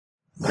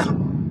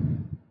ShartimusPrime.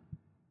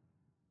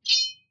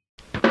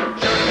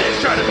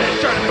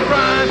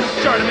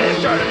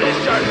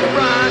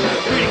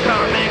 Reading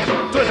comics,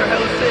 toys are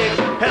hella sick,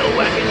 hella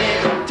whacking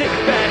it,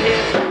 taking bad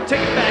hits,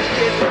 taking bad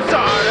shit.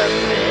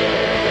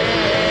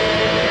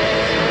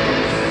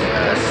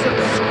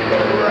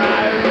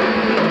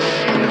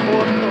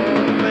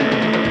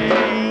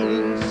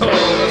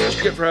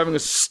 Get for having a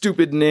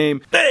stupid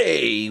name.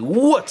 Hey,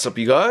 what's up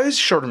you guys?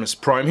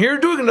 ShartimusPrime here,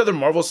 doing another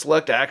Marvel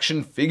Select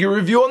action figure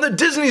review on the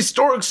Disney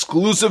Store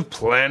exclusive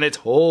Planet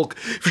Hulk.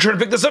 If you're trying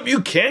to pick this up, you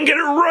can get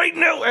it right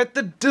now at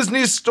the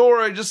Disney Store.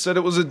 I just said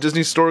it was a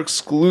Disney Store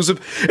exclusive.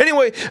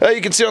 Anyway,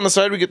 you can see on the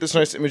side we get this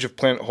nice image of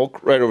Planet Hulk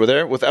right over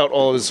there without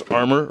all his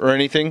armor or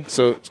anything,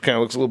 so it kind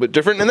of looks a little bit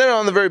different. And then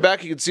on the very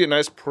back you can see a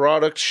nice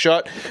product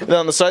shot. And then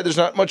on the side there's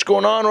not much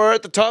going on, or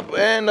at the top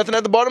and nothing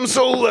at the bottom,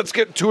 so let's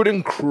get to it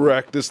and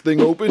crack this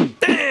thing open.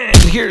 And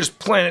here's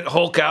Planet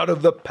Hulk out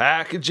of the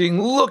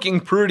packaging, looking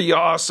pretty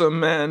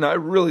awesome, man. I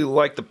really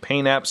like the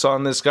paint apps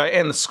on this guy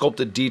and the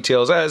sculpted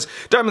details, as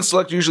Diamond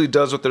Select usually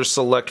does with their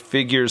Select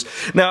figures.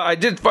 Now, I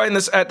did find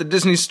this at the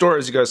Disney Store,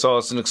 as you guys saw.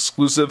 It's an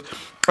exclusive.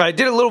 I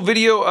did a little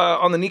video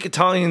on the Neek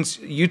Italian's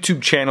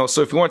YouTube channel,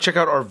 so if you want to check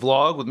out our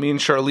vlog with me and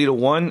Charlita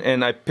 1,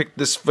 and I picked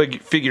this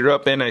figure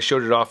up and I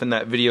showed it off in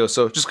that video,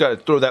 so just gotta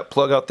throw that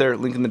plug out there,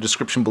 link in the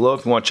description below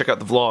if you want to check out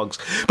the vlogs.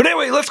 But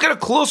anyway, let's get a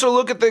closer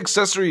look at the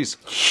accessories.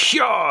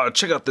 Yeah,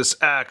 check out this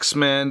axe,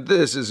 man.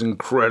 This is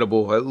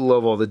incredible. I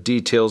love all the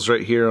details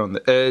right here on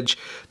the edge.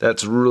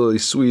 That's really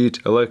sweet.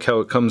 I like how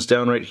it comes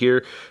down right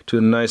here to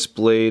a nice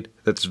blade.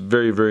 That's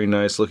very, very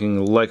nice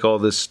looking, like all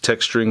this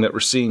texturing that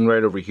we're seeing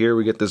right over here.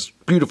 We get this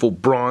beautiful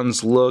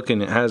bronze look,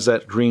 and it has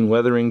that green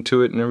weathering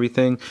to it and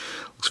everything.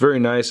 Looks very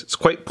nice. It's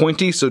quite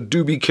pointy, so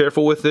do be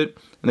careful with it.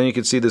 And then you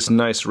can see this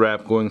nice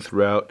wrap going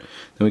throughout.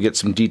 Then we get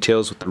some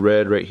details with the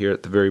red right here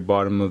at the very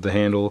bottom of the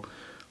handle.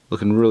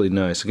 Looking really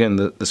nice. Again,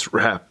 this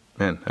wrap.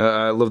 Man,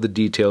 I love the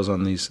details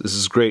on these. This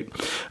is great.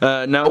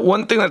 Now,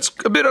 one thing that's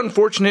a bit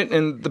unfortunate,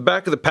 and the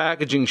back of the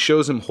packaging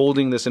shows him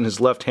holding this in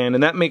his left hand,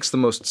 and that makes the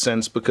most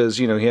sense because,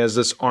 you know, he has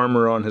this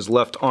armor on his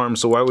left arm,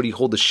 so why would he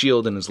hold the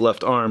shield in his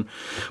left arm?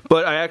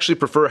 But I actually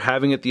prefer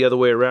having it the other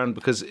way around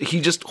because he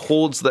just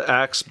holds the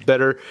axe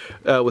better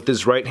with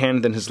his right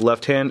hand than his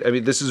left hand. I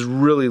mean, this is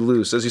really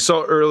loose. As you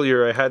saw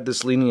earlier, I had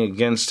this leaning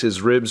against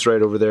his ribs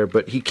right over there,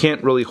 but he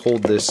can't really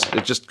hold this.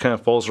 It just kind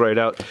of falls right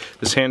out.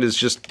 This hand is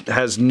just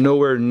has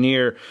nowhere near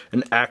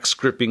an axe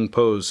gripping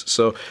pose,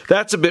 so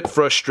that's a bit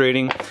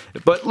frustrating.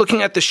 But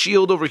looking at the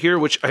shield over here,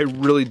 which I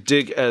really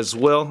dig as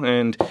well,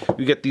 and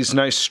we get these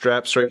nice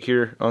straps right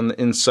here on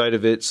the inside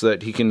of it so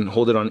that he can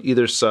hold it on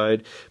either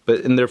side,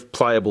 and they're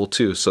pliable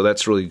too, so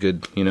that's really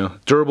good, you know,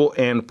 durable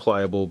and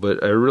pliable.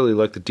 But I really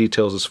like the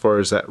details as far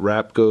as that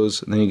wrap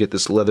goes. And then you get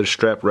this leather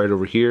strap right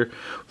over here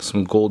with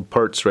some gold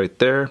parts right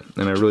there,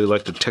 and I really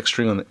like the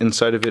texturing on the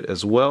inside of it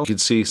as well. You can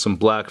see some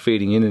black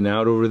fading in and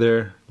out over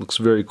there. Looks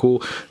very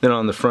cool. Then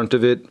on the front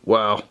of it,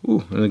 wow.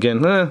 Ooh, and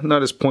again,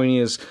 not as pointy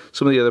as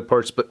some of the other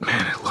parts, but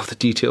man, I love the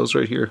details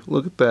right here.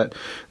 Look at that.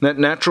 And that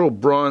natural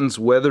bronze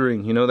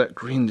weathering, you know, that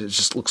green, it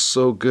just looks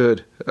so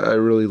good. I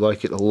really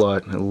like it a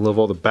lot. I love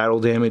all the battle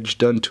damage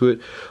done to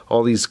it.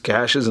 All these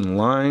gashes and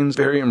lines.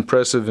 Very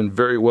impressive and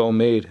very well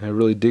made. I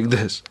really dig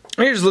this.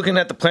 Here's looking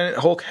at the Planet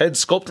Hulk head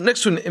sculpt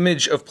next to an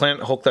image of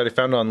Planet Hulk that I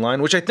found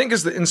online, which I think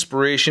is the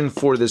inspiration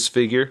for this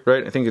figure,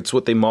 right? I think it's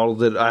what they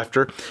modeled it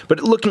after.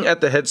 But looking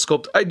at the head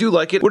sculpt, I do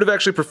like it. Would have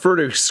actually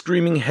preferred a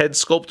screaming head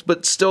sculpt,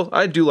 but still,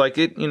 I do like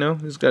it. You know,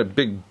 he's got a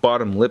big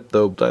bottom lip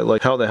though, but I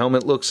like how the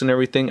helmet looks and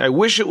everything. I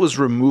wish it was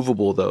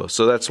removable though,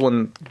 so that's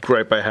one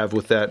gripe I have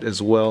with that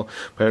as well.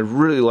 But I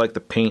really like the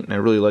paint, and I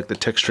really like the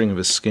texturing of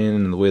his skin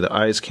and the way the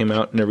eyes came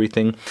out and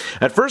everything.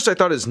 At first, I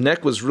thought his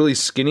neck was really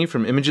skinny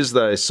from images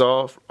that I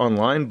saw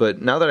online,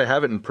 but now that I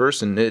have it in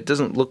person, it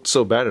doesn't look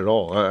so bad at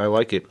all. I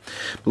like it.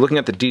 But looking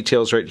at the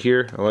details right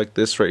here, I like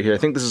this right here. I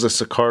think this is a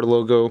Sakaar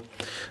logo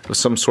of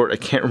some sort. I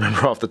can't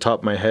remember off the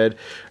top of my head.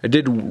 I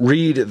did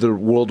read the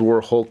World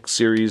War Hulk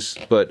series,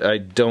 but I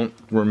don't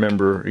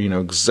remember, you know,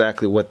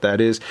 exactly what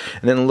that is.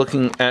 And then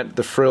looking at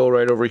the frill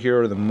right over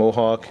here, or the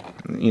mohawk,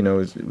 you know,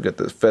 we've got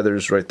the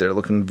feathers right there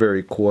looking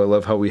very cool. I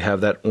love how we have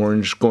that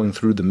orange going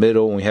through the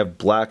middle, and we have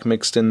black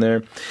mixed in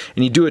there.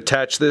 And you do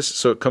attach this,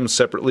 so it comes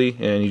separately,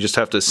 and you just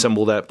have to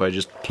assemble that by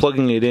just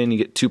plugging it in. You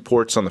get two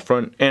ports on the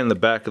front and the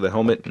back of the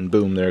helmet, and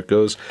boom, there it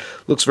goes.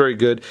 Looks very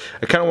good.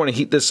 I kind of want to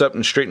heat this up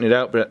and straighten it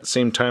out, but at the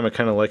same time, I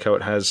kind of like how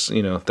it has,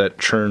 you know, that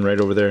churn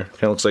right over there.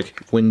 Kind of looks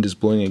like wind is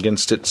blowing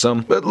against it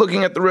some. But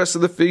looking at the rest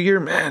of the figure,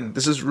 man,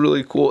 this is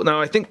really cool.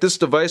 Now, I think this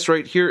device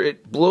right here,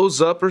 it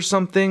blows up or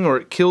something, or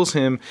it kills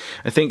him,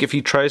 I think, if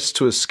he tries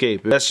to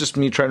escape. That's just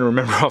me trying to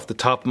remember off the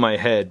top of my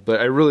head,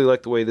 but I really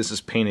like the way this is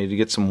painted. You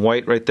get some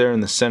white right there in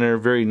the center,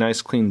 very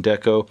nice clean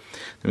deco.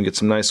 Then we get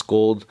some nice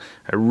gold.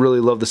 I really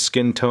love the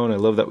skin tone. I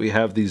love that we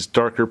have these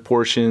darker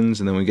portions,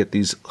 and then we get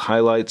these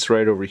highlights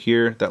right over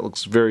here. That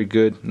looks very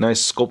good. Nice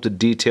sculpted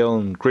detail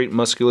and great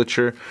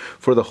musculature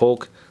for the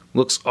Hulk.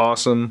 Looks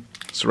awesome.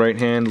 His right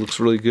hand looks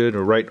really good,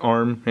 or right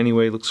arm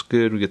anyway looks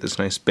good. We get this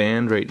nice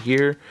band right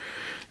here.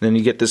 then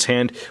you get this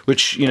hand,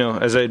 which, you know,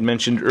 as I had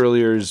mentioned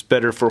earlier, is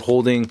better for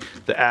holding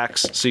the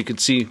axe. So you can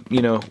see,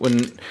 you know,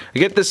 when I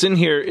get this in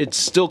here, it's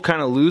still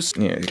kind of loose.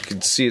 Yeah, you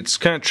can see it's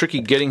kind of tricky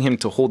getting him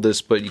to hold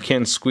this, but you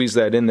can squeeze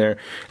that in there.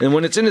 And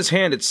when it's in his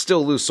hand, it's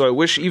still loose. So I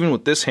wish even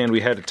with this hand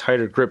we had a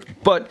tighter grip.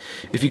 But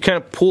if you kind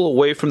of pull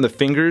away from the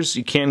fingers,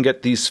 you can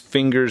get these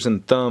fingers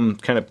and thumb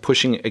kind of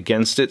pushing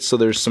against it. So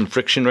there's some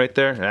friction right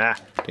there. Ah,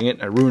 dang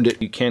it, I ruined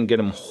it. You can get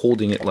him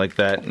holding it like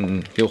that,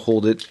 and he'll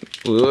hold it.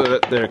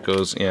 There it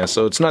goes. Yeah,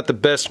 so it's not the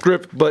best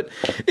grip, but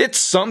it's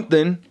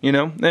something, you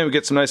know. Then we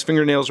get some nice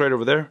fingernails right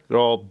over there. They're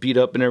all beat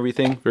up and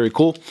everything. Very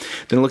cool.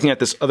 Then looking at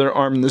this other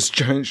arm and this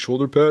giant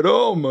shoulder pad.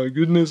 Oh my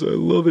goodness, I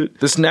love it.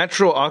 This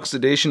natural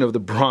oxidation of the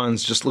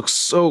bronze just looks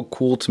so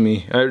cool to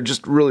me. I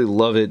just really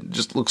love it. It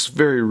just looks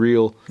very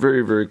real.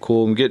 Very, very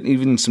cool. We get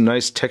even some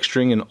nice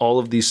texturing in all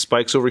of these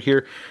spikes over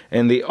here,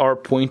 and they are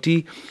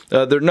pointy.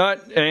 They're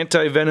not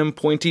anti-venom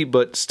pointy,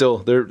 but still,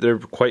 they're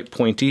quite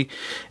pointy.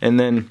 And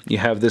then you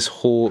have this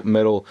whole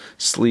metal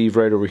sleeve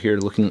right over here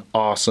looking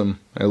awesome.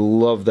 I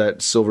love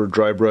that silver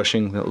dry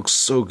brushing. That looks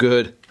so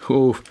good.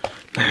 Oh,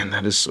 man,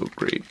 that is so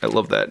great. I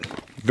love that.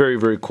 Very,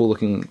 very cool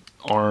looking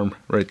arm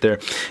right there.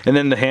 And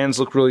then the hands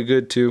look really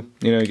good too.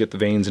 You know, you get the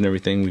veins and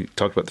everything. We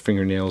talked about the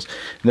fingernails.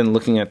 And then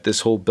looking at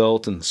this whole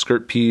belt and the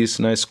skirt piece,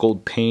 nice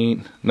gold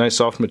paint, nice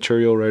soft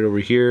material right over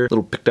here.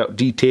 Little picked out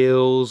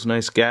details,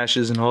 nice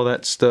gashes and all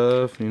that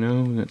stuff. You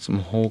know, we got some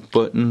Hulk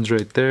buttons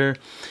right there.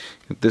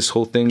 This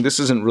whole thing, this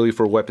isn't really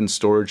for weapon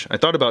storage. I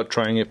thought about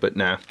trying it, but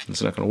nah,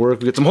 it's not gonna work.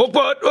 We get some Hulk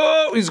butt.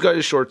 Oh, he's got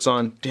his shorts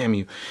on. Damn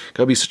you.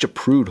 Gotta be such a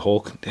prude,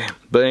 Hulk. Damn.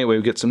 But anyway,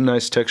 we get some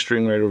nice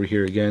texturing right over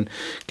here again.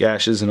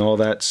 Gashes and all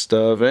that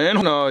stuff.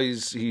 And no,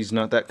 he's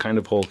not that kind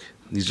of Hulk.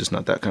 He's just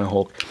not that kind of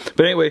Hulk.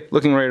 But anyway,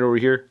 looking right over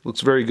here, looks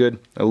very good.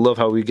 I love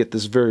how we get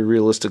this very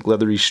realistic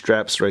leathery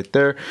straps right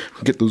there.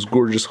 We get those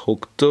gorgeous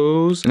Hulk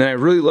toes. And I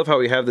really love how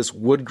we have this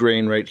wood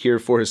grain right here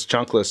for his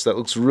chunkless. That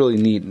looks really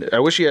neat. I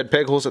wish he had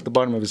peg holes at the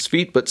bottom of his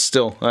feet, but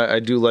still, I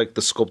do like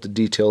the sculpted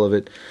detail of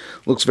it.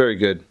 Looks very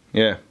good.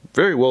 Yeah,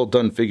 very well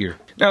done figure.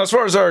 Now, as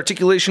far as our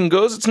articulation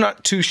goes, it's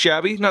not too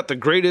shabby, not the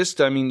greatest.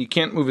 I mean, you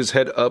can't move his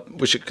head up.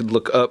 Wish it could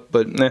look up,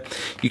 but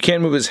you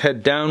can move his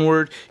head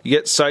downward. You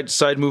get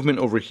side-to-side movement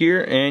over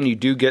here, and you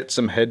do get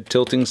some head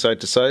tilting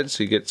side to side,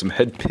 so you get some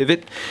head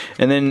pivot.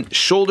 And then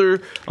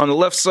shoulder on the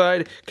left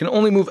side can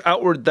only move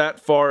outward that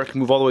far. It can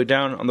move all the way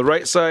down. On the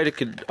right side, it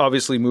could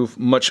obviously move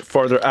much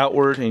farther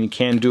outward, and you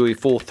can do a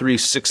full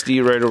 360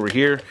 right over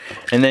here.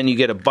 And then you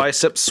get a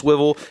bicep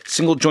swivel,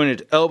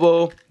 single-jointed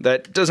elbow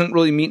that doesn't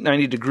really meet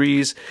 90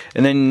 degrees.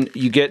 And then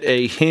you get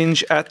a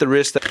hinge at the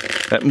wrist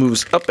that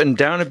moves up and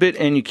down a bit,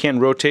 and you can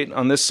rotate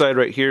on this side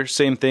right here.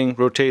 Same thing,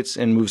 rotates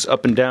and moves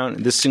up and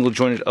down. This single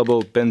jointed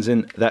elbow bends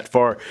in that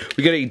far.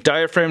 We get a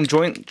diaphragm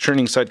joint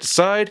turning side to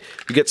side.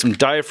 We get some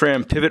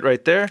diaphragm pivot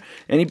right there,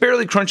 and he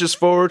barely crunches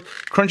forward,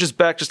 crunches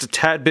back just a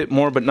tad bit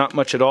more, but not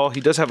much at all.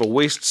 He does have a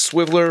waist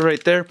swiveler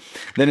right there.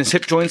 Then his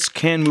hip joints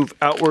can move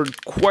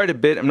outward quite a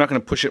bit. I'm not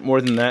going to push it more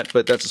than that,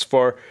 but that's as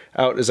far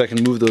out as I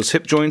can move those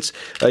hip joints.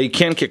 You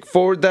can kick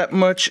forward that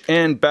much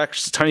and back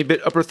just a tiny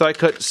bit. Upper thigh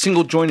cut,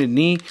 single jointed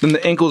knee. Then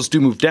the ankles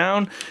do move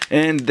down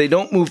and they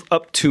don't move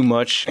up too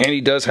much, and he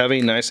does have a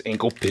nice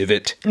ankle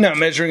pivot. Now,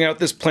 measuring out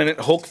this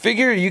Planet Hulk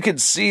figure, you can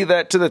see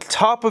that to the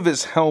top of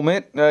his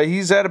helmet,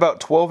 he's at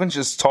about 12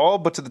 inches tall,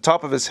 but to the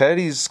top of his head,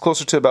 he's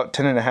closer to about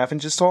 10.5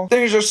 inches tall. Then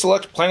here's our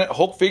Select Planet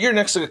Hulk figure.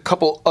 Next to a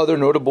couple other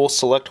notable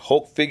Select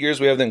Hulk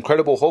figures, we have the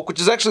Incredible Hulk, which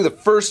is actually the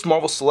first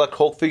Marvel Select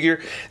Hulk figure.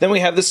 Then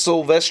we have this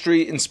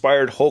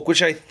Silvestri-inspired Hulk,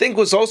 which I think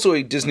was also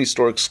a Disney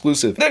Store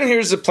exclusive. Then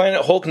here's the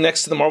Planet Hulk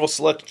next to the Marvel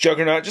Select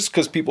Juggernaut, just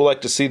because people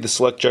like to see the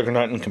Select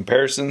Juggernaut in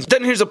comparisons.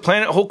 Then here's a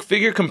Planet Hulk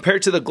figure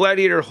compared to the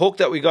Gladiator Hulk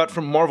that we got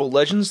from Marvel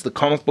Legends, the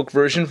comic book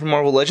version from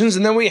Marvel Legends.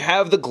 And then we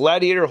have the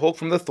Gladiator Hulk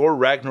from the Thor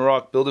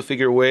Ragnarok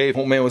Build-A-Figure wave.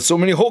 Oh man, with so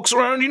many Hulks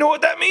around, you know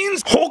what that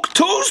means? Hulk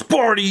Toes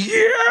Party,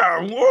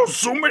 yeah! Whoa,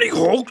 so many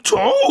Hulk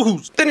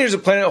Toes! Then here's a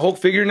Planet Hulk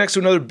figure next to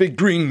another big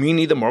green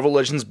meanie, the Marvel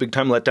Legends Big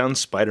Time Letdown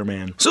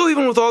Spider-Man. So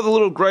even with all the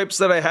little gripes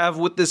that I have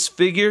with this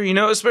figure, you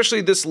know,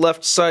 especially this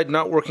left side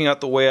not working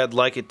out the way I'd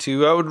like it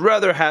to, I would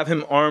rather have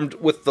him armed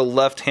with the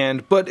left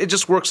hand, but it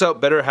just works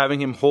out better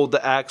having him hold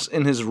the axe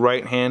in his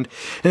right hand,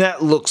 and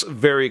that looks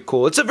very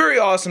cool. It's a very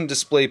awesome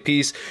display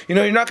piece. You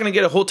know, you're not going to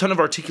get a whole ton of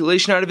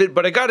articulation out of it,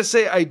 but I gotta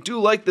say, I do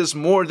like this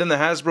more than the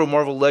Hasbro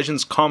Marvel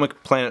Legends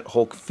comic Planet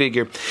Hulk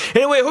figure.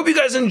 Anyway, I hope you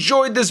guys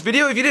enjoyed this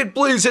video. If you did,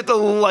 please hit the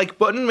like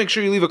button. Make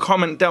sure you leave a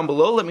comment down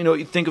below. Let me know what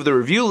you think of the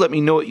review. Let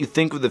me know what you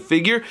think of the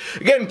figure.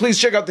 Again, please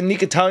check out the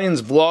Nick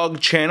Italian's vlog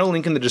channel,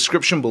 link in the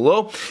description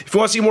below. If you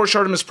want to see more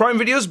ShartimusPrime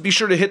videos, be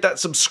sure to hit that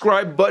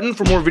subscribe button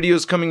for more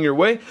videos coming your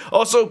way.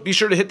 Also, be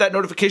sure to hit that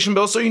notification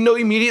bell so you know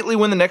immediately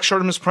when the next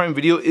ShartimusPrime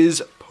video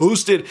is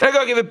posted. And I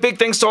gotta give a big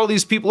thanks to all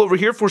these people over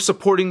here for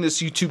supporting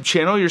this YouTube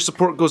channel. Your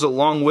support goes a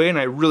long way and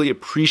I really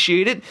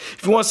appreciate it.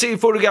 If you want to see a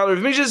photo gallery of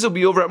images, it'll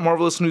be over at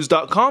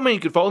marvelousnews.com, and you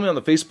can follow me on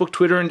the Facebook,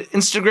 Twitter, and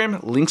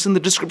Instagram. Links in the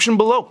description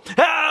below.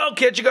 I'll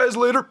catch you guys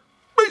later.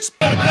 Peace.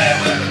 I'm gonna play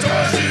with my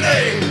toys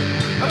today.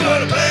 I'm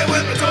gonna play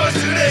with my toys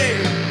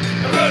today.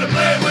 I'm gonna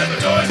play with my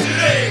toys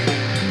today.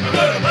 I'm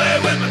gonna play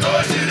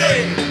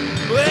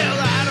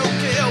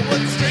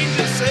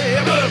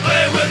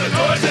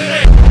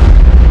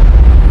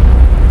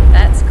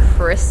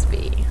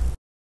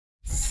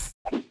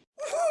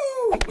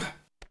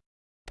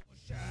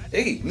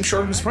Hey, new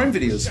ShartimusPrime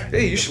videos.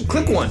 Hey, you should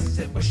click one.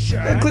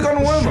 Yeah, click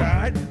on one of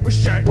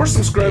them. Or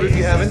subscribe if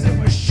you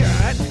haven't.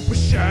 Shot.